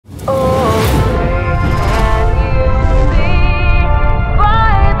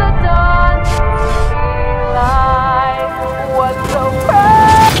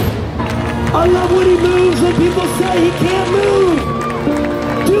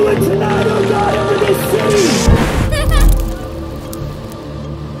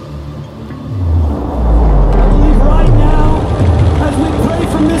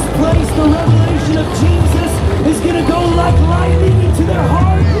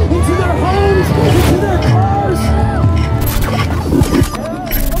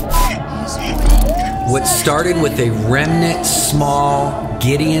started with a remnant, small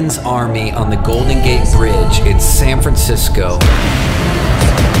Gideon's Army on the Golden Gate Bridge in San Francisco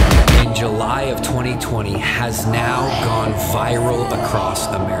in July of 2020 has now gone viral across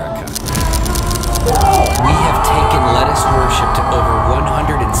America. We have taken Let Us Worship to over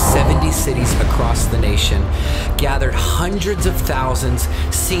 170 cities across the nation, gathered hundreds of thousands,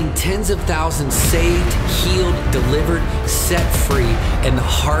 seen tens of thousands saved, healed, delivered, set free, and the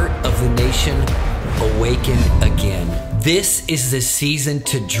heart of the nation awakened again. This is the season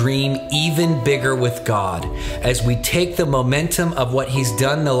to dream even bigger with God as we take the momentum of what He's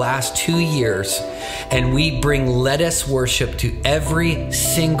done the last 2 years and we bring Let Us Worship to every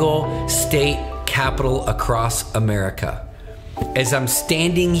single state capital across America. As I'm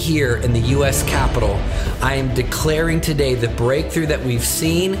standing here in the U.S. Capitol, I am declaring today the breakthrough that we've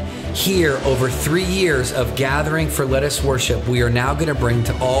seen here over 3 years of gathering for Let Us Worship, we are now going to bring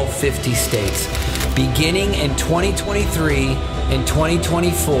to all 50 states. Beginning in 2023 and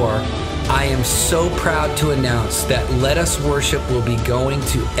 2024, I am so proud to announce that Let Us Worship will be going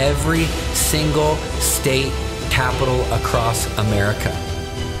to every single state capital across America.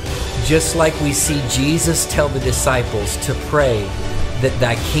 Just like we see Jesus tell the disciples to pray that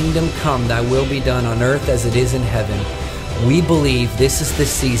thy kingdom come, thy will be done on earth as it is in heaven, we believe this is the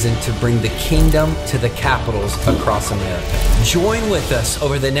season to bring the kingdom to the capitals across America. Join with us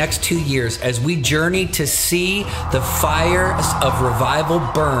over the next 2 years as we journey to see the fires of revival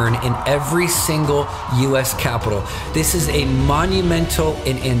burn in every single U.S. capital. This is a monumental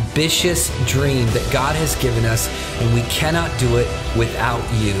and ambitious dream that God has given us, and we cannot do it without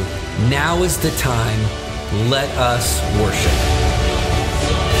you. Now is the time. Let us worship.